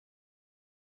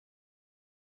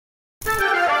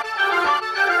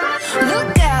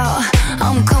Look out,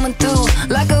 I'm coming through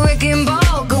like a wrecking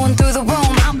ball, going through the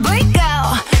room. I break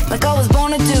out like I was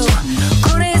born to do.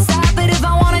 Couldn't stop it if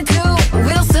I wanted to.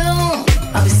 Real soon,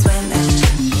 I'll be swimming.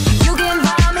 You can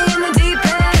find me in the deep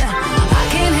end. I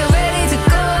came here ready to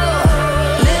go.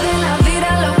 Living la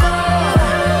vida loco.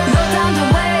 No time to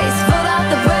waste, foot off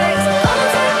the brakes. I'ma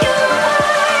take you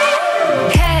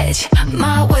away. Catch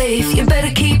my wave, you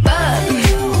better keep up.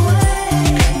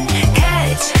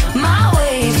 Catch my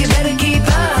wave, you better keep up.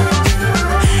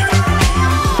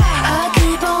 I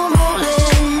keep on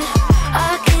rolling,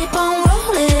 I keep on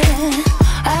rolling,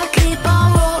 I keep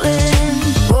on rolling,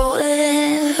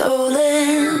 rolling,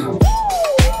 rolling.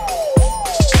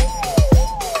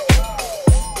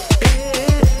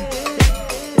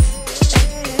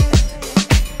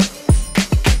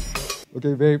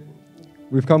 Okay, babe,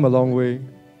 we've come a long way.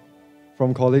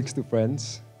 From colleagues to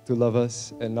friends, to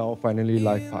lovers, and now finally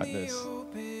life partners.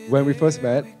 When we first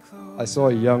met, I saw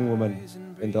a young woman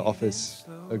in the office,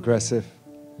 aggressive,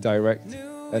 direct,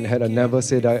 and had a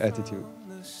never-say-die attitude.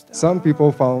 Some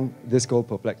people found this girl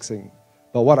perplexing,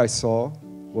 but what I saw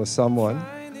was someone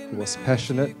who was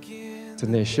passionate,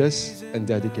 tenacious, and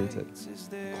dedicated.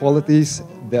 Qualities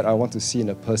that I want to see in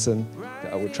a person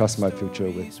that I would trust my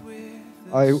future with.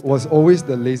 I was always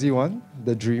the lazy one,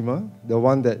 the dreamer, the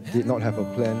one that did not have a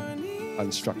plan,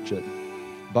 unstructured.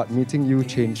 But meeting you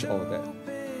changed all that.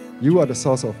 You are the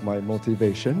source of my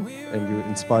motivation, and you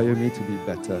inspire me to be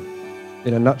better.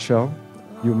 In a nutshell,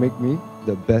 you make me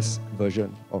the best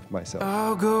version of myself.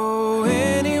 I'll go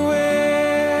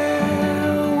anywhere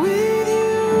with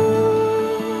you,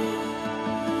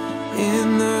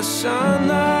 in the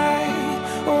sunlight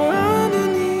or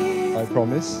underneath. I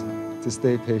promise to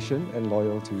stay patient and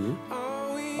loyal to you.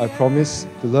 I promise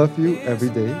to love you every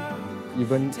day,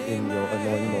 even in your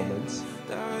annoying moments.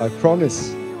 I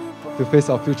promise to face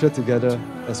our future together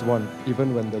as one,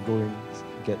 even when the going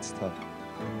gets tough.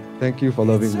 Thank you for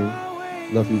loving me.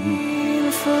 Love you, V.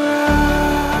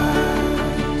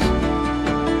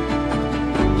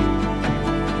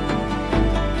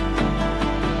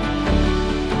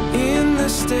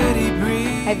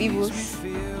 Hi, Vibus.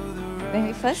 When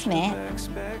we first met,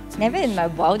 never in my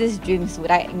wildest dreams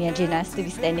would I imagine us to be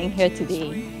standing here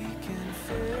today.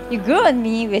 You grew on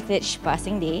me with each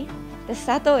passing day, the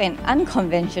subtle and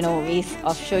unconventional ways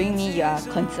of showing me you are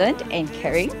concerned and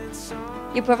caring.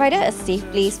 You provided a safe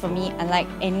place for me unlike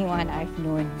anyone I've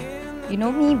known. You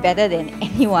know me better than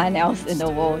anyone else in the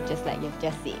world, just like you've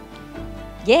just said.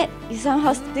 Yet, you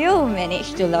somehow still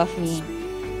managed to love me.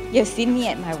 You've seen me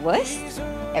at my worst,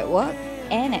 at work,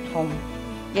 and at home.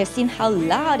 You've seen how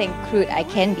loud and crude I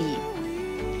can be.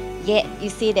 Yet you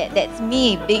say that that's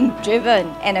me being driven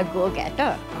and a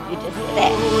go-getter. You just said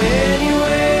that.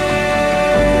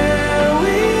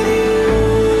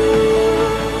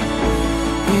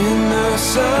 In the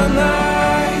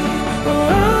sunlight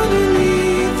or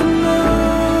underneath the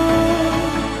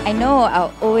moon. I know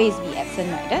I'll always be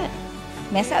absent-minded,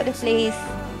 mess up the place,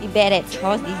 be bad at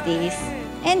chores these days,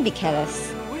 and be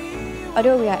careless.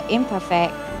 Although we are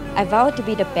imperfect, I vow to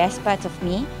be the best part of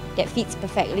me that fits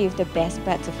perfectly with the best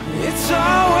parts of you. It's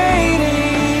all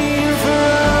waiting for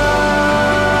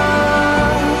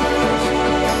us,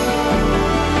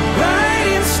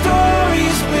 writing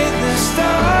stories with the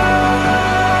stars.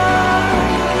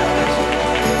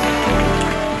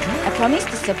 I promise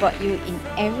to support you in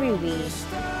every way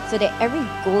so that every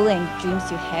goal and dreams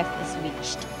you have is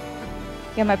reached.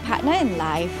 You're my partner in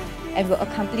life and will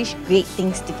accomplish great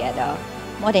things together,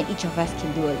 more than each of us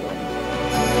can do alone.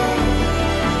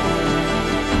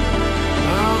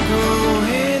 I'll go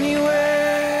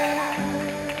anywhere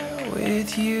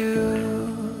with you.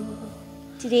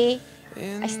 Today,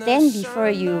 I stand before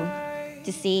you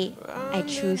to say, I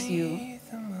choose you.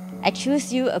 I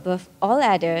choose you above all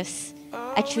others.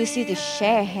 I choose you to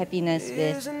share happiness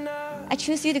with. I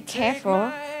choose you to care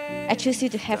for. I choose you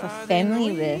to have a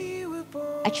family with.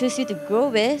 I choose you to grow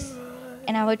with.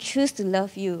 And I will choose to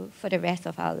love you for the rest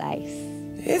of our lives.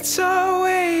 It's all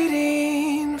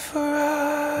waiting for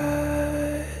us.